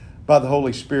forbidden by the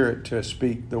Holy Spirit to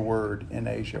speak the word in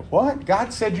Asia. What?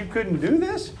 God said you couldn't do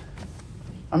this?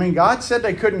 I mean, God said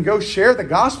they couldn't go share the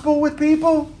gospel with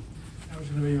people? That was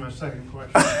going to be my second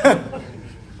question.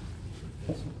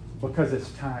 Because it's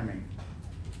timing.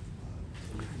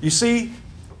 You see,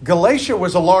 Galatia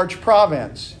was a large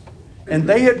province. And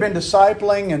they had been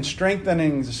discipling and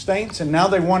strengthening the saints, and now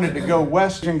they wanted to go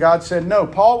west, and God said no.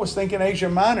 Paul was thinking Asia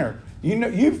Minor. You know,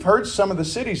 you've heard some of the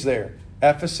cities there.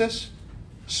 Ephesus,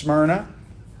 Smyrna,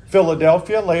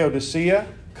 Philadelphia, Laodicea,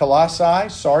 Colossae,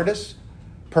 Sardis,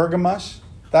 Pergamos,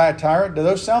 Thyatira. Do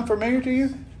those sound familiar to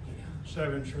you?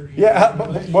 7 churches. Yeah,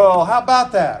 well, how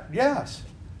about that? Yes.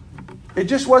 It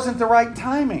just wasn't the right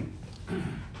timing.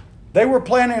 They were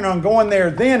planning on going there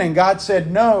then, and God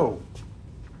said no.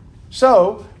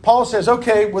 So, Paul says,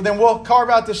 okay, well then we'll carve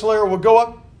out this layer. We'll go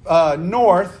up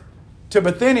north to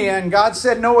Bithynia. And God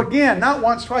said no again. Not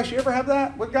once, twice. You ever have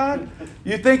that with God?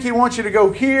 You think he wants you to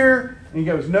go here. And he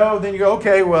goes, no. Then you go,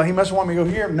 okay, well, he must want me to go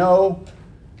here. No.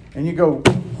 And you go,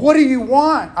 what do you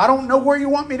want? I don't know where you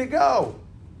want me to go.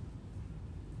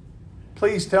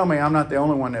 Please tell me I'm not the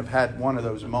only one that have had one of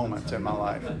those moments in my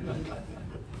life.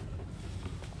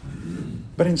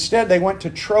 But instead they went to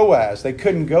Troas. They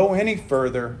couldn't go any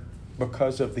further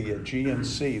because of the Aegean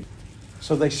Sea.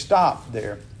 So they stopped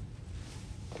there.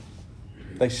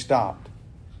 They stopped.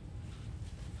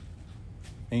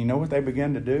 And you know what they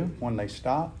began to do when they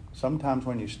stopped? Sometimes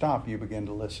when you stop, you begin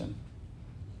to listen.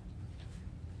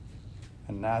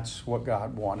 And that's what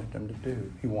God wanted them to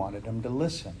do. He wanted them to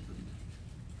listen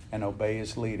and obey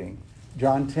his leading.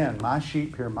 John 10, my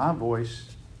sheep hear my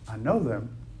voice. I know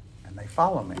them and they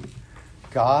follow me.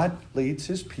 God leads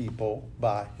his people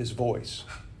by his voice,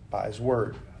 by his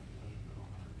word.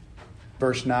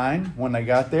 Verse 9, when they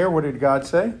got there, what did God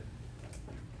say?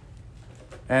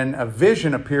 And a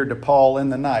vision appeared to Paul in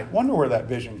the night. Wonder where that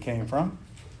vision came from.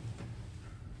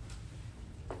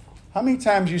 How many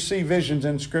times you see visions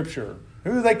in Scripture?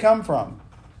 Who do they come from?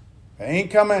 They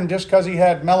ain't coming just because he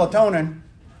had melatonin.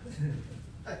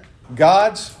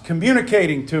 God's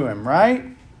communicating to him, right?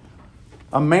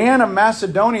 A man of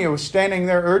Macedonia was standing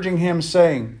there urging him,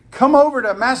 saying, "Come over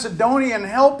to Macedonia and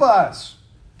help us."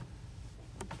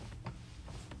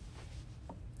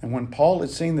 And when Paul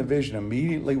had seen the vision,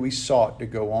 immediately we sought to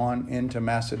go on into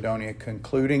Macedonia,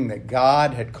 concluding that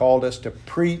God had called us to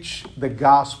preach the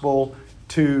gospel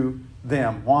to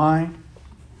them. Why?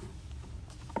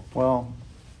 Well,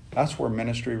 that's where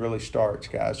ministry really starts,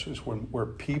 guys, is where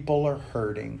people are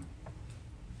hurting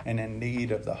and in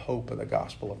need of the hope of the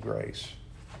gospel of grace.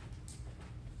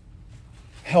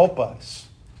 Help us.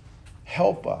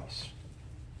 Help us.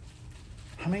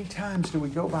 How many times do we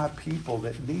go by people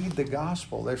that need the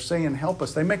gospel? They're saying, help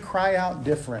us. They may cry out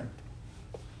different,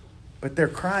 but they're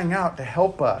crying out to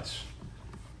help us.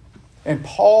 And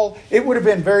Paul, it would have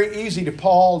been very easy to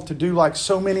Paul to do like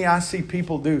so many I see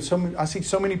people do. I see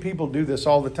so many people do this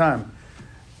all the time.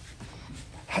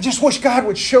 I just wish God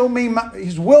would show me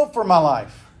His will for my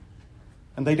life.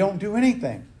 And they don't do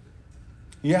anything.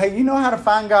 Yeah, you know how to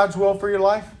find God's will for your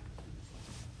life?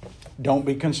 Don't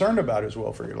be concerned about His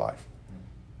will for your life.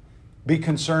 Be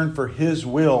concerned for His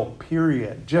will,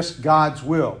 period. Just God's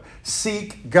will.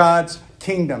 Seek God's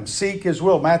kingdom. Seek His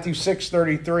will. Matthew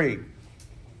 6:33.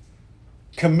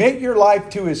 Commit your life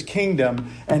to His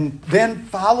kingdom and then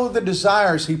follow the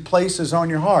desires He places on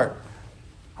your heart.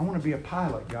 I want to be a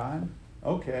pilot, God.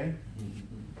 Okay.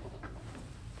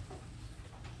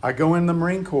 I go in the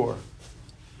Marine Corps.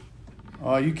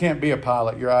 Oh, you can't be a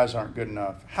pilot. Your eyes aren't good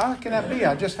enough. How can that be?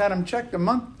 I just had them checked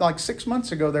 6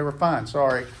 months ago. They were fine.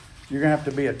 Sorry. You're going to have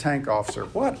to be a tank officer.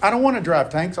 What? I don't want to drive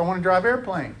tanks. I want to drive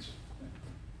airplanes.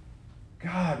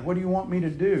 God, what do you want me to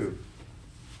do?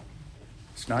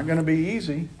 It's not going to be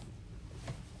easy.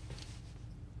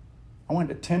 I went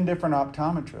to 10 different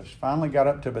optometrists. Finally got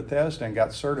up to Bethesda and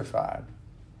got certified.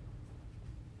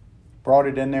 Brought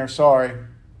it in there. Sorry.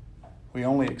 We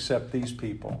only accept these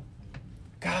people.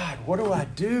 God, what do I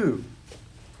do?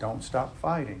 Don't stop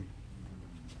fighting.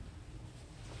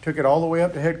 Took it all the way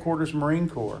up to headquarters Marine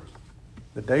Corps.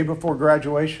 The day before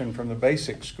graduation from the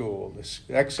basic school, this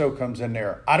XO comes in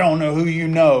there. I don't know who you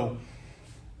know,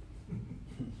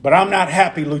 but I'm not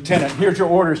happy, Lieutenant. Here's your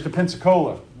orders to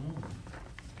Pensacola.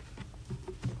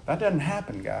 That doesn't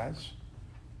happen, guys.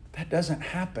 That doesn't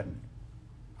happen.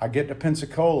 I get to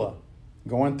Pensacola,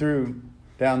 going through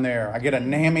down there. I get a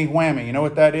NAMI whammy. You know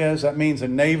what that is? That means the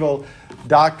naval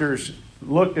doctors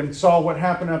looked and saw what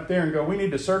happened up there and go, we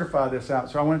need to certify this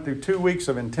out. So I went through 2 weeks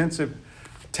of intensive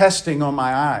testing on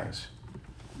my eyes.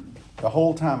 The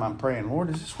whole time I'm praying, Lord,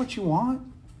 is this what you want?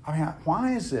 I mean,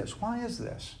 why is this? Why is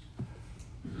this?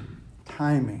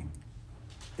 Timing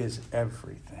is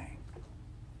everything.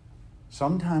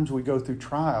 Sometimes we go through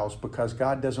trials because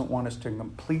God doesn't want us to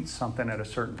complete something at a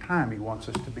certain time. He wants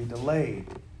us to be delayed.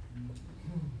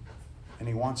 And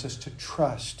He wants us to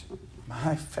trust.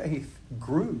 My faith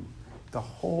grew the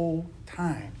whole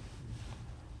time.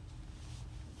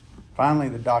 Finally,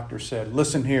 the doctor said,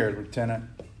 listen here, Lieutenant.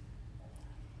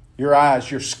 Your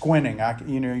eyes, you're squinting.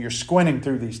 You're squinting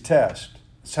through these tests.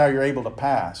 That's how you're able to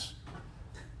pass.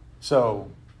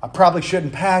 So I probably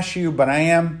shouldn't pass you, but I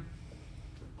am.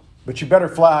 But you better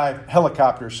fly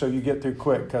helicopters so you get through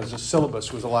quick, because the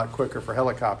syllabus was a lot quicker for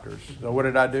helicopters. So what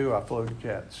did I do? I flew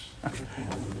jets.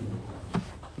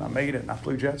 And I made it, and I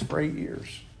flew jets for 8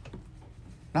 years.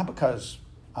 Not because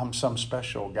I'm some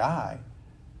special guy,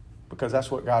 because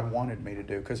that's what God wanted me to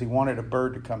do, because He wanted a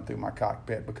bird to come through my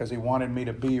cockpit, because He wanted me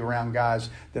to be around guys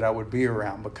that I would be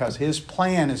around, because His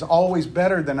plan is always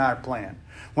better than our plan.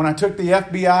 When I took the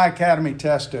FBI Academy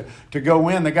test to go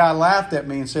in, the guy laughed at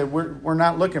me and said, we're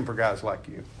not looking for guys like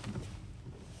you.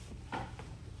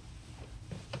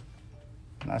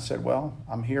 And I said, well,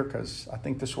 I'm here because I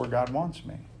think this is where God wants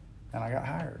me. And I got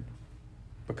hired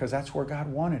because that's where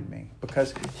God wanted me,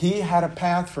 because He had a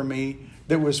path for me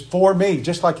that was for me,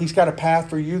 just like He's got a path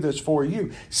for you that's for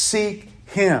you. Seek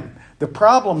Him. The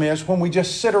problem is when we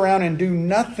just sit around and do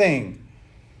nothing.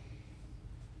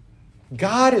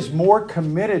 God is more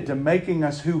committed to making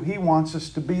us who He wants us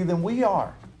to be than we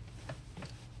are.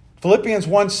 Philippians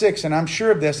 1:6, and I'm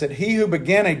sure of this, that He who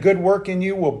began a good work in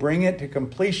you will bring it to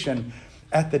completion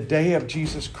at the day of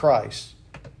Jesus Christ.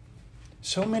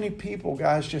 So many people,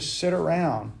 guys, just sit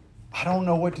around. I don't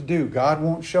know what to do. God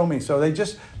won't show me. So they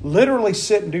just literally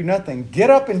sit and do nothing. Get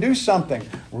up and do something.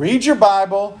 Read your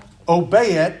Bible,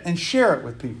 obey it, and share it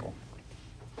with people.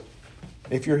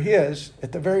 If you're His,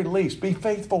 at the very least, be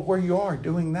faithful where you are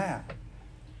doing that.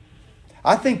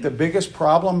 I think the biggest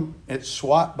problem at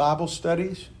SWAT Bible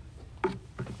studies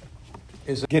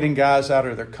is getting guys out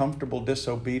of their comfortable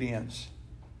disobedience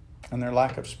and their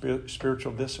lack of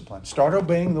spiritual discipline. Start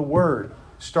obeying the Word.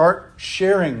 Start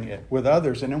sharing it with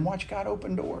others, and then watch God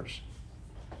open doors.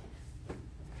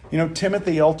 You know,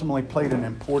 Timothy ultimately played an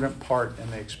important part in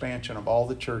the expansion of all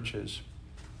the churches.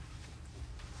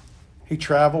 He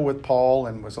traveled with Paul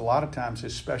and was a lot of times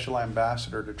his special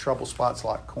ambassador to trouble spots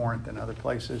like Corinth and other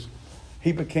places.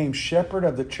 He became shepherd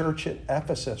of the church at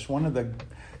Ephesus, one of the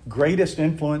greatest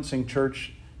influencing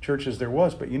churches there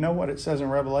was. But you know what it says in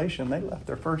Revelation? They left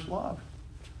their first love.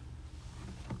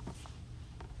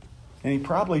 And he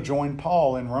probably joined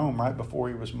Paul in Rome right before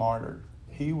he was martyred.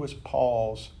 He was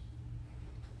Paul's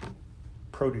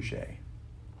protege.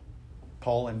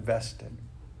 Paul invested.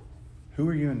 Who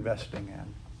are you investing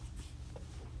in?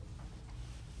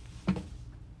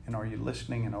 And are you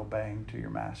listening and obeying to your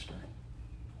master?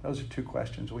 Those are two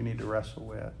questions we need to wrestle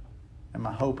with. And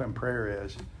my hope and prayer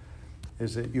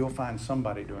is that you'll find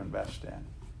somebody to invest in.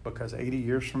 Because 80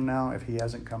 years from now, if he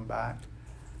hasn't come back,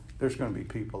 there's going to be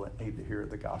people that need to hear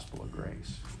the gospel of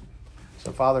grace.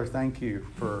 So, Father, thank you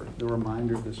for the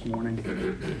reminder this morning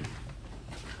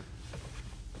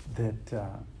that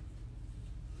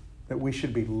we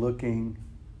should be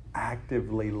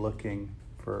actively looking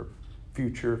for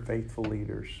future faithful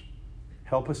leaders.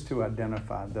 Help us to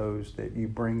identify those that you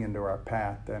bring into our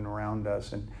path and around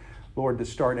us. And Lord, to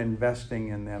start investing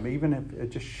in them, even if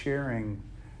just sharing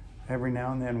every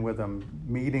now and then with them,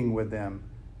 meeting with them,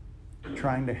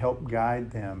 trying to help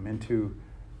guide them into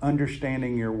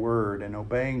understanding your word and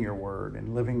obeying your word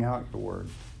and living out your word.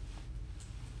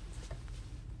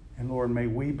 And Lord, may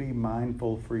we be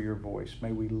mindful for your voice.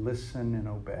 May we listen and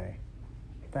obey.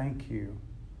 Thank you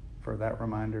for that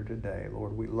reminder today.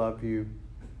 Lord, we love you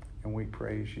and we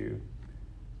praise you.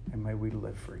 And may we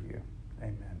live for you.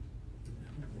 Amen.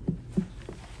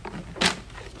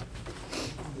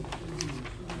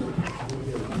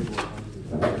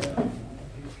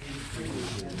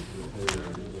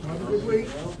 Have a good week.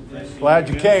 Glad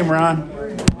you came, Ron.